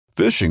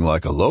Fishing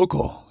like a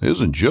local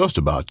isn't just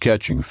about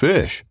catching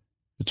fish.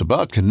 It's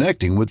about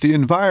connecting with the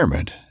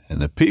environment and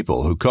the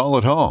people who call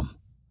it home.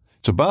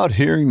 It's about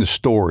hearing the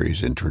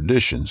stories and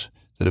traditions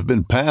that have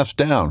been passed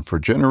down for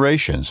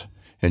generations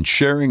and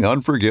sharing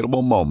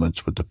unforgettable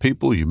moments with the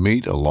people you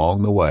meet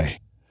along the way.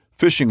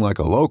 Fishing like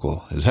a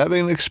local is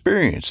having an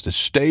experience that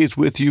stays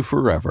with you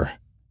forever.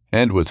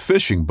 And with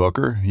Fishing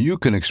Booker, you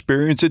can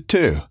experience it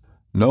too,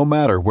 no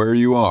matter where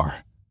you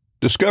are.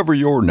 Discover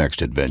your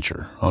next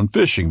adventure on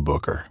Fishing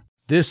Booker.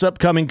 This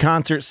upcoming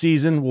concert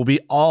season will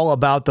be all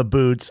about the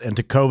boots, and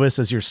Tecovas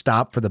is your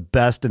stop for the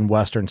best in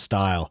Western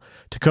style.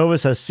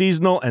 Tecovas has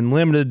seasonal and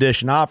limited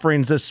edition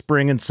offerings this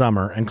spring and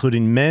summer,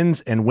 including men's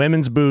and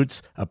women's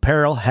boots,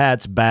 apparel,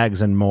 hats,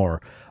 bags, and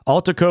more.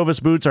 All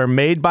Tecovas boots are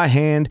made by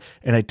hand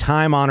in a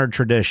time-honored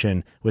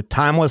tradition with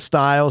timeless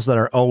styles that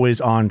are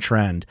always on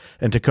trend.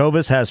 And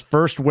Tecovas has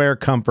first wear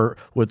comfort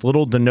with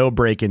little to no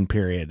break-in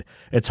period.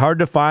 It's hard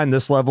to find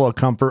this level of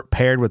comfort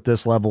paired with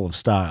this level of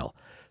style.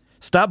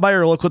 Stop by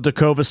your local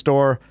Tecovas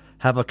store,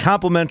 have a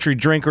complimentary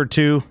drink or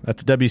two,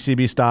 that's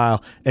WCB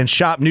style, and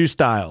shop new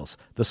styles.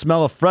 The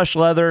smell of fresh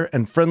leather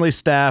and friendly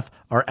staff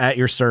are at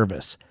your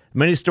service.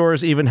 Many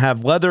stores even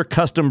have leather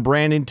custom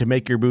branding to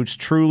make your boots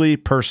truly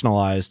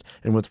personalized.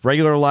 And with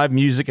regular live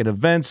music and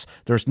events,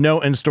 there's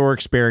no in-store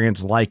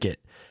experience like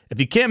it.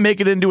 If you can't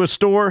make it into a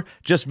store,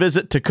 just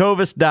visit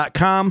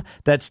tecovas.com.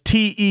 That's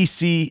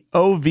TECOVAS.com.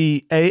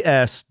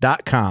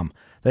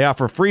 They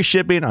offer free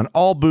shipping on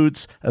all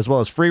boots, as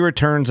well as free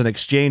returns and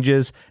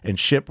exchanges, and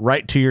ship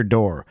right to your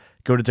door.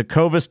 Go to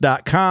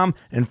tecovas.com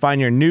and find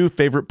your new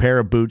favorite pair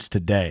of boots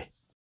today.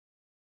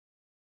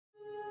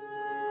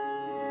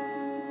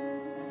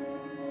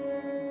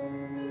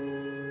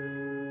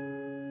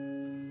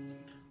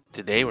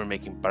 Today we're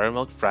making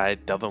buttermilk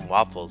fried Dove and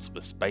waffles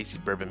with spicy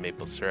bourbon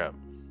maple syrup.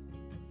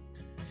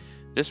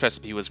 This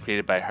recipe was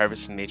created by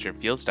Harvesting Nature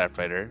field staff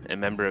writer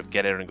and member of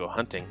Get Out and Go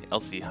Hunting,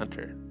 Elsie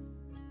Hunter.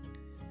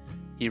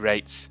 He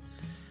writes,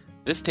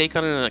 "This take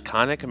on an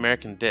iconic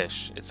American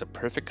dish is a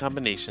perfect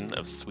combination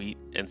of sweet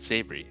and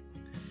savory.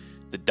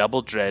 The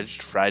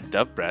double-dredged fried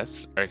dove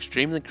breasts are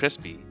extremely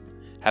crispy,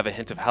 have a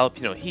hint of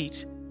jalapeno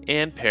heat,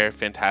 and pair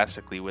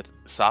fantastically with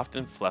soft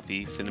and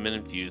fluffy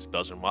cinnamon-infused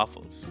Belgian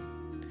waffles.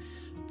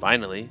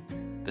 Finally,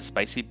 the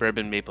spicy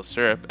bourbon maple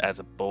syrup adds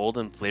a bold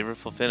and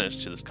flavorful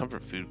finish to this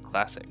comfort food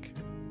classic.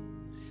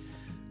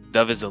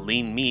 Dove is a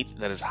lean meat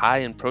that is high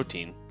in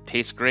protein,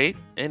 tastes great,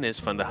 and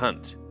is fun to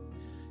hunt.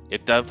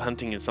 If dove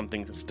hunting is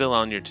something still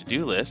on your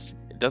to-do list,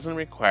 it doesn't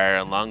require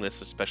a long list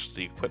of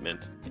specialty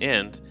equipment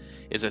and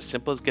is as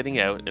simple as getting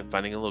out and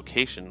finding a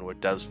location where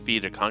doves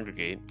feed or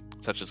congregate,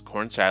 such as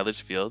corn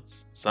silage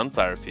fields,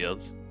 sunflower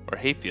fields, or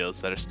hay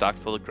fields that are stocked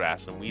full of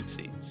grass and weed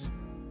seeds."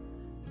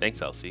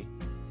 Thanks, Elsie.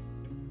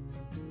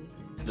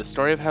 The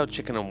story of how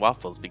chicken and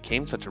waffles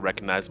became such a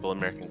recognizable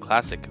American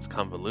classic is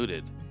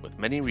convoluted, with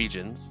many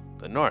regions,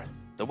 the North,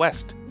 the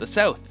West, the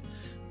South,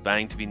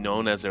 vying to be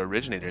known as the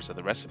originators of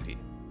the recipe.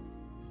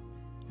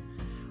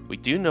 We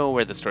do know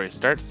where the story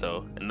starts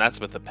though, and that's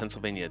with the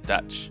Pennsylvania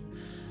Dutch.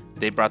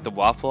 They brought the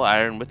waffle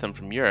iron with them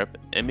from Europe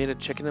and made a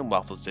chicken and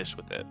waffles dish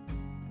with it.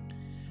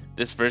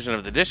 This version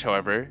of the dish,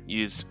 however,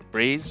 used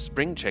braised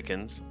spring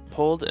chickens,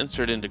 pulled and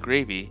stirred into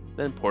gravy,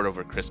 then poured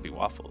over crispy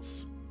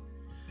waffles.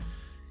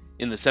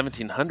 In the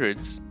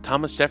 1700s,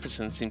 Thomas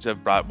Jefferson seems to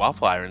have brought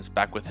waffle irons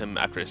back with him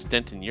after a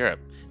stint in Europe,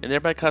 and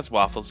thereby caused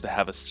waffles to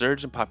have a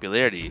surge in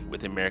popularity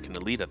with the American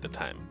elite at the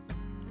time.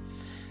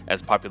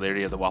 As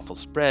popularity of the waffle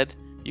spread,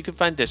 you can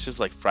find dishes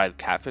like fried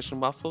catfish and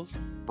waffles,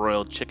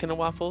 broiled chicken and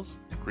waffles,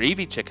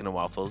 gravy chicken and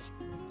waffles,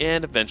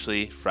 and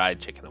eventually fried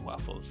chicken and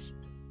waffles.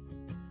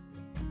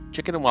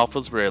 Chicken and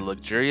waffles were a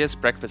luxurious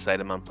breakfast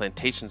item on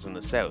plantations in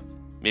the South,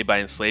 made by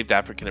enslaved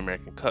African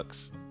American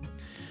cooks.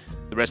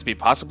 The recipe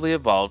possibly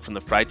evolved from the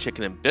fried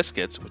chicken and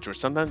biscuits, which were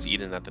sometimes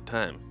eaten at the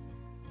time.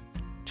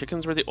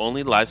 Chickens were the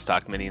only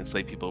livestock many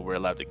enslaved people were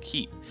allowed to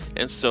keep,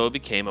 and so it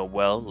became a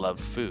well-loved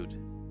food.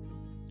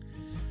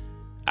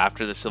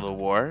 After the Civil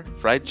War,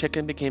 fried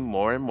chicken became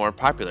more and more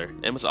popular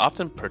and was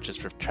often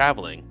purchased for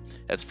traveling,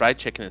 as fried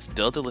chicken is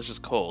still delicious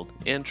cold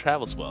and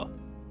travels well.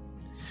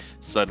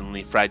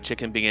 Suddenly, fried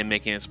chicken began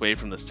making its way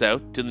from the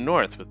south to the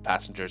north with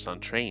passengers on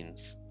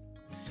trains.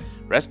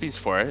 Recipes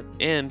for it,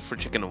 and for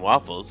chicken and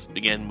waffles,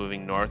 began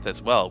moving north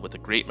as well with the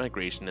Great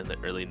Migration in the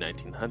early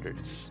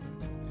 1900s.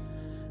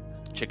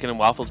 Chicken and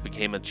waffles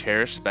became a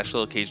cherished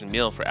special occasion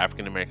meal for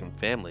African American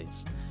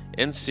families,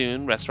 and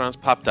soon restaurants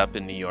popped up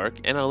in New York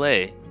and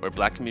LA, where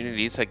black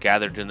communities had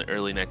gathered in the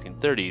early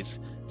 1930s,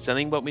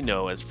 selling what we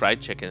know as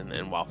fried chicken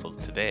and waffles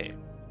today.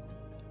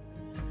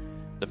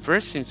 The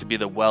first seems to be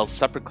the Wells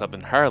Supper Club in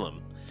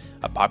Harlem,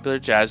 a popular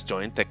jazz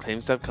joint that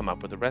claims to have come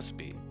up with the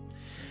recipe.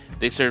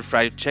 They served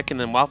fried chicken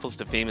and waffles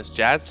to famous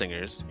jazz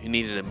singers who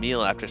needed a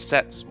meal after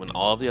sets when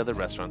all the other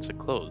restaurants had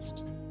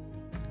closed.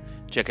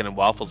 Chicken and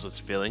waffles was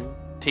filling,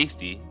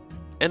 tasty,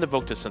 and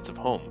evoked a sense of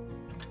home.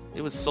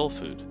 It was soul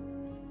food.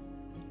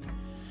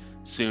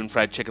 Soon,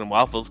 fried chicken and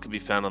waffles could be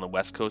found on the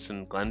West Coast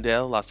in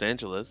Glendale, Los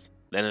Angeles,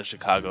 then in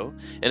Chicago,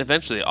 and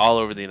eventually all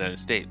over the United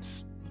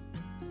States.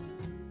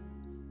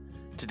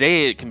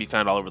 Today it can be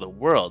found all over the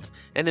world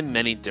and in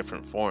many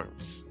different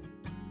forms.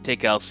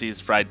 Take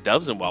Elsie's Fried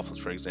Doves and Waffles,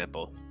 for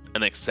example,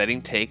 an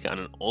exciting take on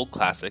an old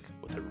classic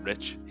with a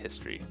rich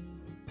history.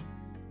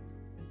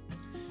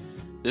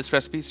 This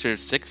recipe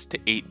serves 6 to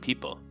 8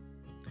 people.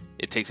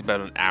 It takes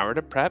about an hour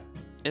to prep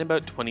and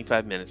about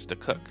 25 minutes to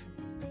cook.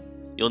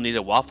 You'll need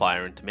a waffle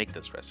iron to make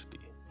this recipe.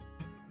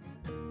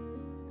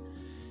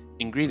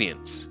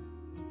 Ingredients: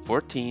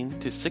 14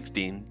 to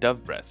 16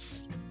 dove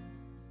breasts.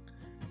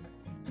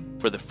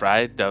 For the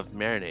fried dove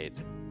marinade,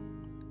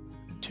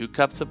 2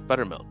 cups of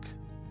buttermilk,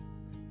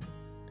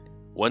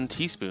 1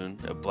 teaspoon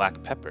of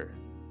black pepper,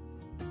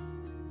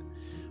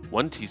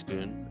 1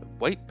 teaspoon of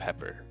white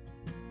pepper,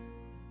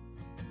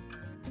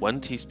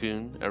 1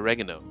 teaspoon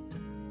oregano,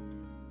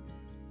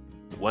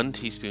 1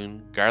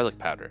 teaspoon garlic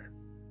powder,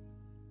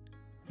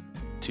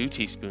 2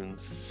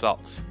 teaspoons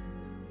salt,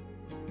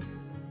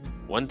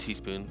 1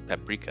 teaspoon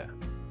paprika.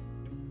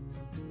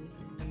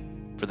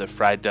 For the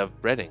fried dove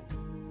breading,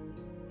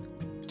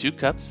 2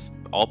 cups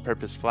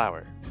all-purpose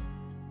flour,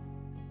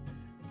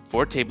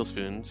 4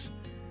 tablespoons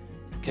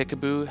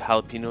Kickapoo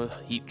jalapeno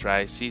heat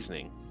dry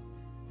seasoning,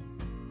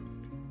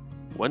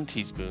 1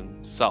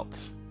 teaspoon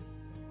salt,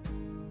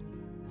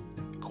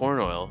 corn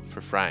oil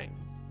for frying.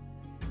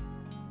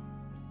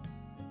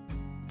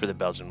 For the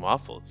Belgian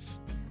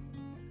waffles,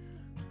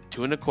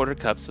 2 1/4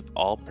 cups of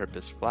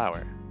all-purpose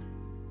flour,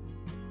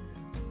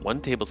 1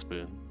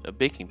 tablespoon of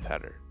baking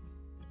powder,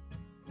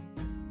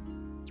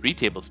 3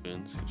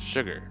 tablespoons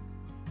sugar,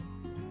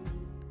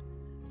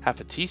 half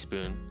a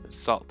teaspoon of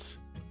salt,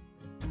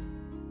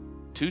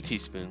 2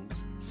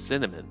 teaspoons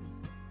cinnamon,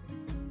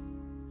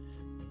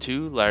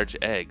 2 large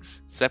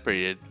eggs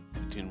separated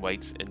between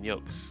whites and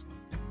yolks,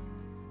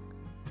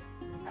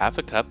 half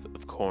a cup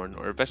of corn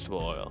or vegetable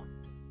oil,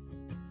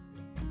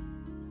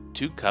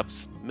 2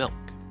 cups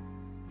milk,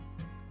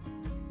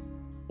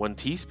 1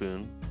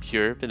 teaspoon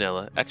pure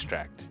vanilla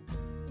extract,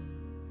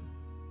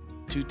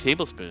 2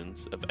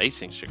 tablespoons of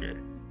icing sugar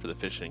for the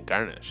finishing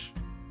garnish.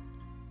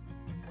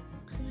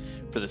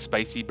 For the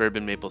spicy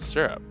bourbon maple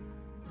syrup,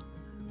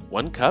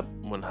 1 cup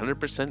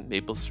 100%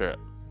 maple syrup,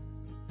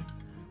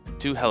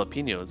 2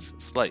 jalapenos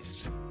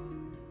sliced,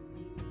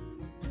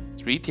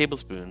 3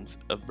 tablespoons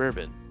of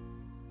bourbon,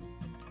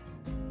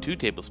 2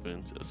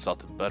 tablespoons of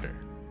salted butter.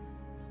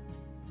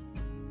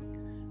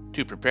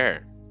 To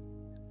prepare: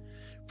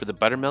 for the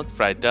buttermilk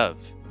fried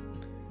dove,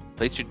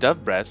 place your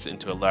dove breasts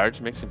into a large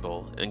mixing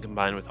bowl and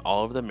combine with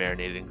all of the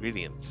marinated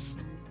ingredients.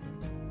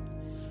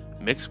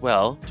 Mix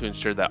well to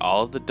ensure that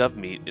all of the dove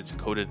meat is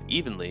coated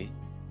evenly,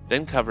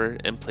 then cover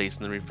and place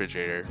in the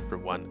refrigerator for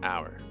 1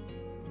 hour.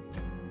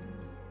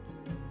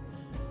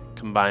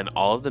 Combine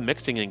all of the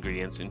mixing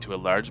ingredients into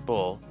a large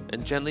bowl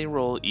and gently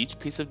roll each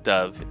piece of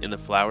dove in the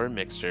flour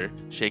mixture,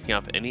 shaking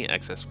off any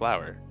excess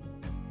flour.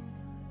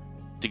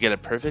 To get a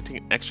perfect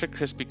and extra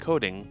crispy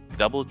coating,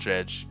 double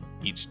dredge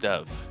each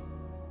dove.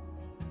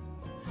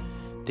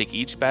 Take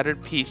each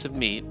battered piece of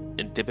meat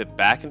and dip it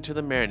back into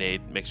the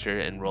marinade mixture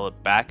and roll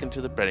it back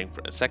into the breading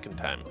for a second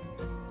time.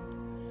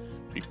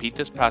 Repeat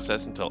this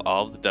process until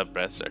all of the dove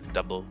breasts are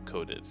double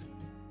coated.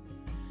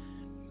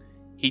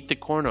 Heat the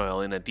corn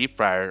oil in a deep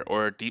fryer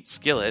or a deep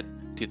skillet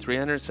to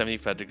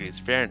 375 degrees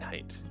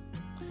Fahrenheit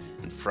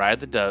and fry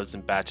the doves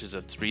in batches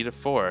of 3 to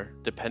 4,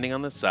 depending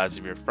on the size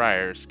of your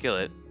fryer or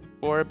skillet,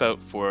 for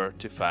about 4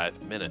 to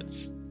 5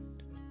 minutes.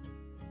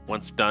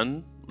 Once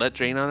done, let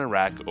drain on a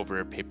rack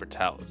over paper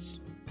towels.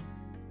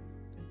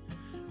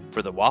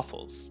 For the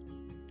waffles,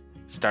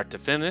 start to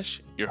finish,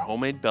 your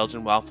homemade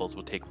Belgian waffles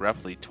will take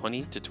roughly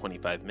 20 to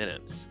 25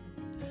 minutes.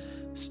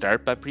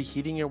 Start by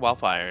preheating your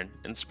waffle iron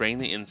and spraying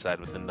the inside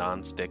with a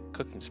non-stick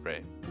cooking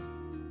spray.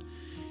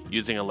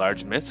 Using a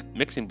large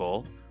mixing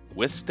bowl,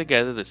 whisk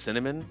together the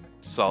cinnamon,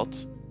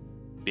 salt,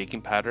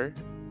 baking powder,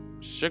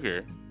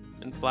 sugar,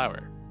 and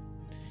flour.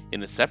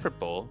 In a separate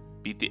bowl,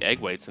 beat the egg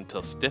whites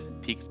until stiff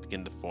peaks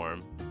begin to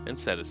form and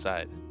set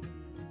aside.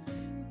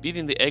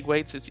 Beating the egg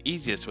whites is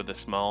easiest with a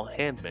small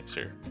hand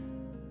mixer.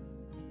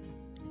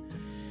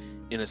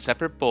 In a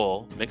separate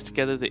bowl, mix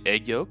together the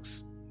egg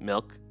yolks,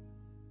 milk,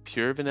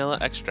 pure vanilla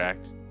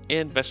extract,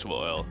 and vegetable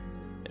oil,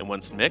 and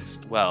once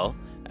mixed well,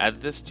 add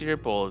this to your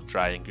bowl of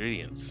dry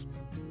ingredients.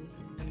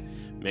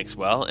 Mix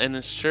well and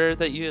ensure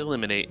that you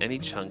eliminate any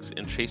chunks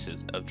and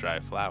traces of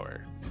dry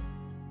flour.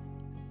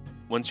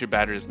 Once your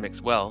batter is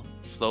mixed well,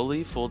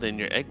 slowly fold in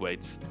your egg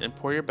whites and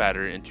pour your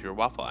batter into your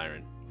waffle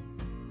iron.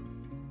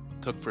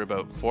 Cook for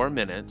about 4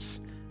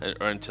 minutes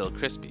or until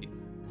crispy.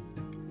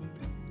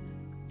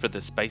 For the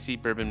spicy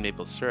bourbon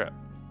maple syrup,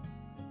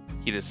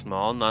 heat a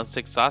small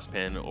nonstick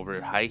saucepan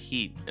over high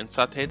heat and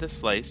sauté the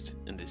sliced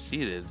and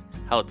seeded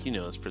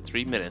jalapenos for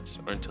 3 minutes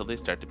or until they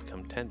start to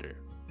become tender.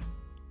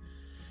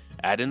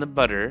 Add in the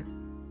butter,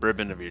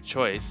 bourbon of your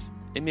choice,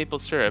 and maple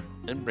syrup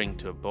and bring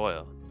to a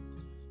boil.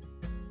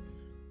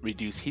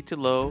 Reduce heat to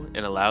low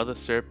and allow the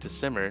syrup to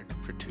simmer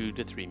for 2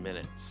 to 3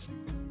 minutes.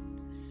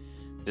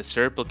 The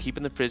syrup will keep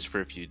in the fridge for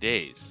a few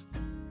days.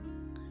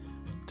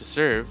 To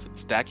serve,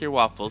 stack your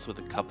waffles with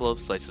a couple of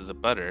slices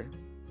of butter,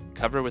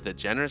 cover with a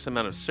generous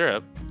amount of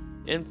syrup,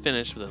 and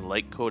finish with a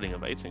light coating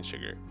of icing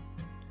sugar.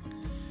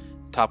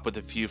 Top with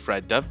a few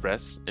fried dove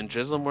breasts and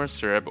drizzle more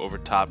syrup over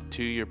top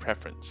to your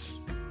preference.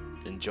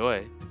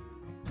 Enjoy!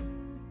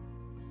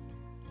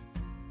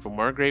 For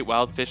more great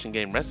wild fish and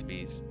game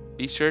recipes,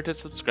 be sure to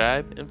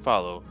subscribe and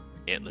follow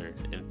Antler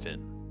and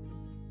Fin.